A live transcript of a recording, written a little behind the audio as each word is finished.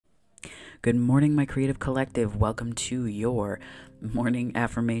Good morning, my creative collective. Welcome to your morning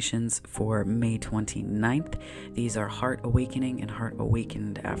affirmations for May 29th. These are heart awakening and heart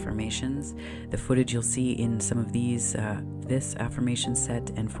awakened affirmations. The footage you'll see in some of these, this affirmation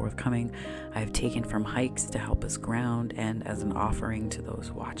set and forthcoming, I've taken from hikes to help us ground and as an offering to those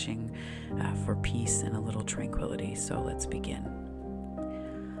watching for peace and a little tranquility. So let's begin.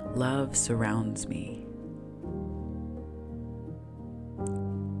 Love surrounds me.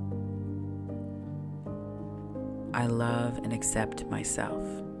 I love and accept myself.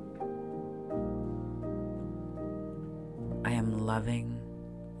 I am loving,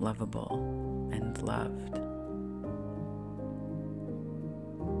 lovable, and loved.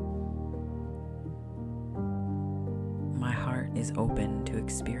 My heart is open to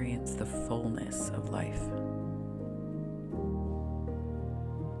experience the fullness of life.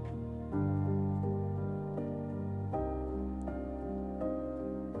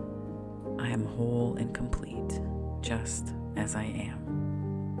 I am whole and complete, just as I am.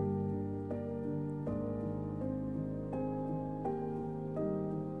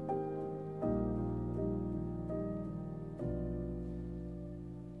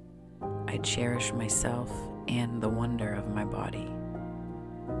 I cherish myself and the wonder of my body.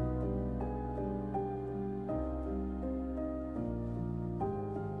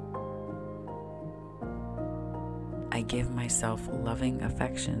 I give myself loving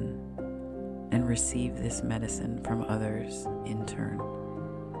affection and receive this medicine from others in turn.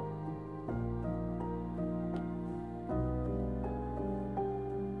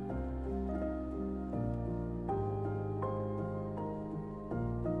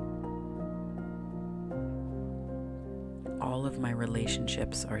 All of my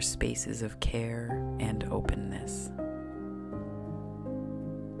relationships are spaces of care and openness.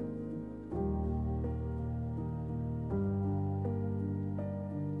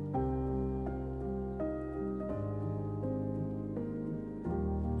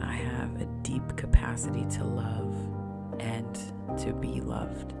 Deep capacity to love and to be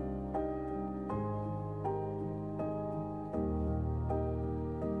loved.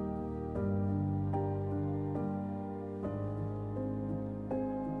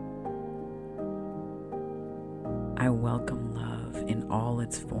 I welcome love in all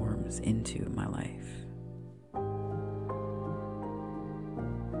its forms into my life.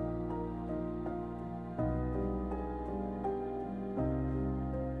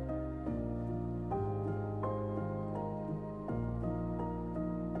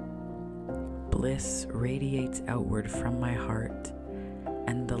 Bliss radiates outward from my heart,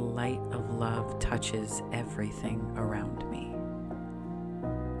 and the light of love touches everything around me.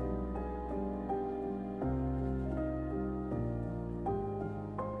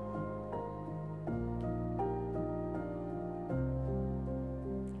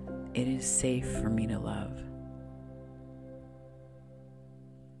 It is safe for me to love.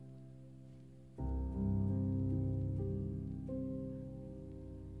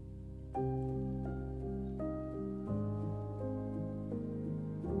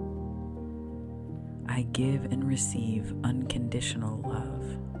 I give and receive unconditional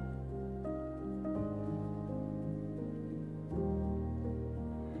love.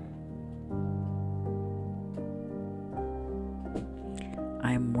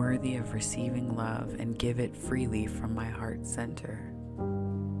 I am worthy of receiving love and give it freely from my heart center.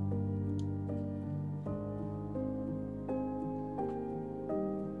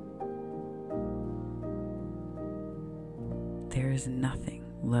 There is nothing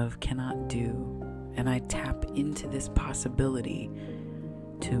love cannot do. And I tap into this possibility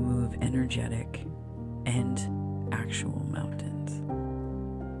to move energetic and actual mountains.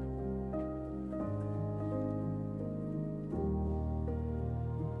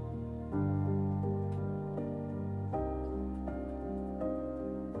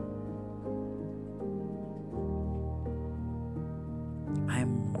 I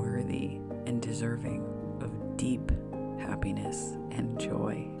am worthy and deserving of deep happiness and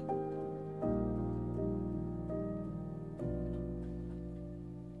joy.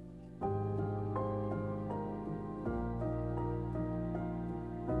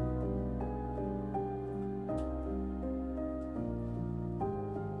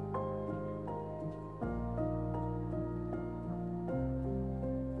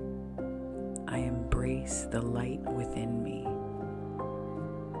 I embrace the light within me.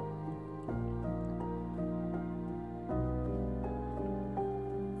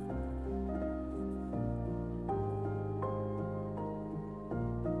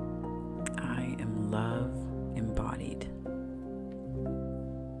 I am love embodied.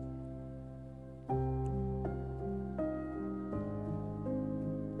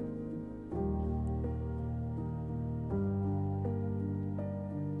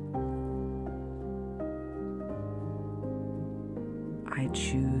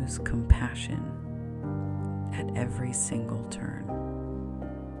 choose compassion at every single turn.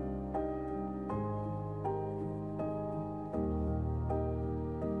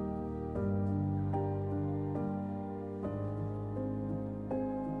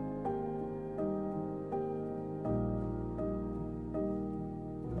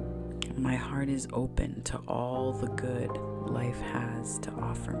 My heart is open to all the good life has to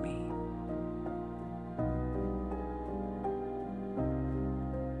offer me.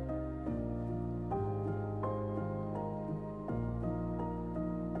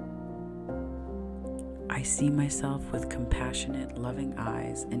 I see myself with compassionate, loving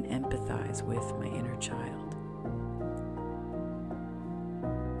eyes and empathize with my inner child.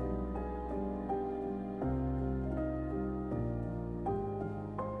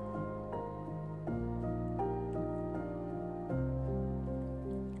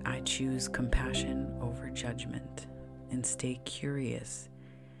 I choose compassion over judgment and stay curious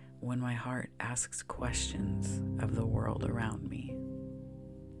when my heart asks questions of the world around me.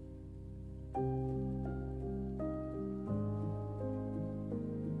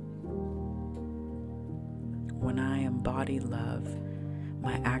 When I embody love,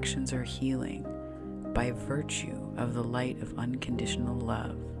 my actions are healing by virtue of the light of unconditional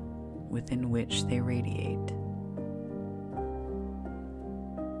love within which they radiate.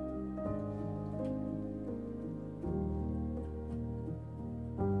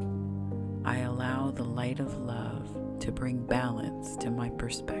 I allow the light of love to bring balance to my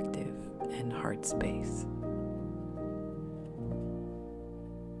perspective and heart space.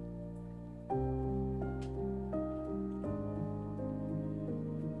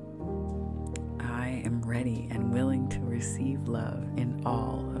 I am ready and willing to receive love in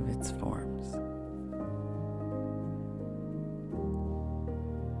all of its forms.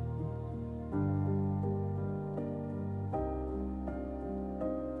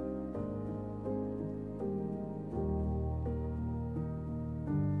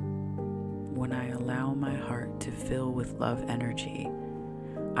 When I allow my heart to fill with love energy,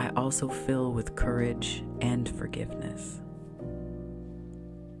 I also fill with courage and forgiveness.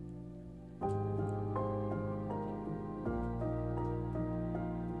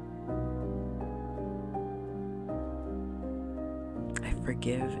 I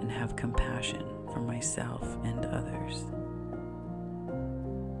forgive and have compassion for myself and others.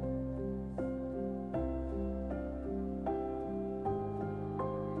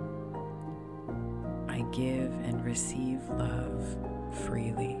 I give and receive love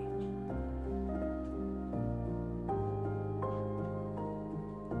freely.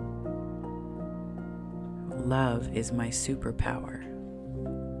 Love is my superpower.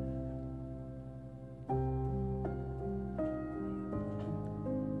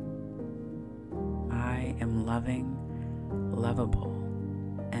 I am loving, lovable,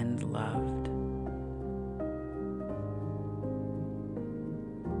 and loved.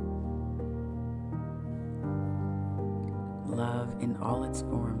 Love in all its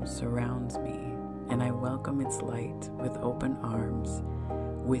forms surrounds me, and I welcome its light with open arms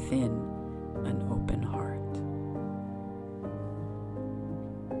within an open heart.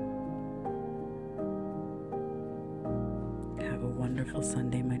 Have a wonderful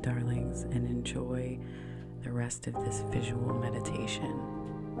Sunday, my darlings, and enjoy the rest of this visual meditation.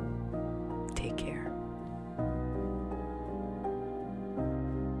 Take care.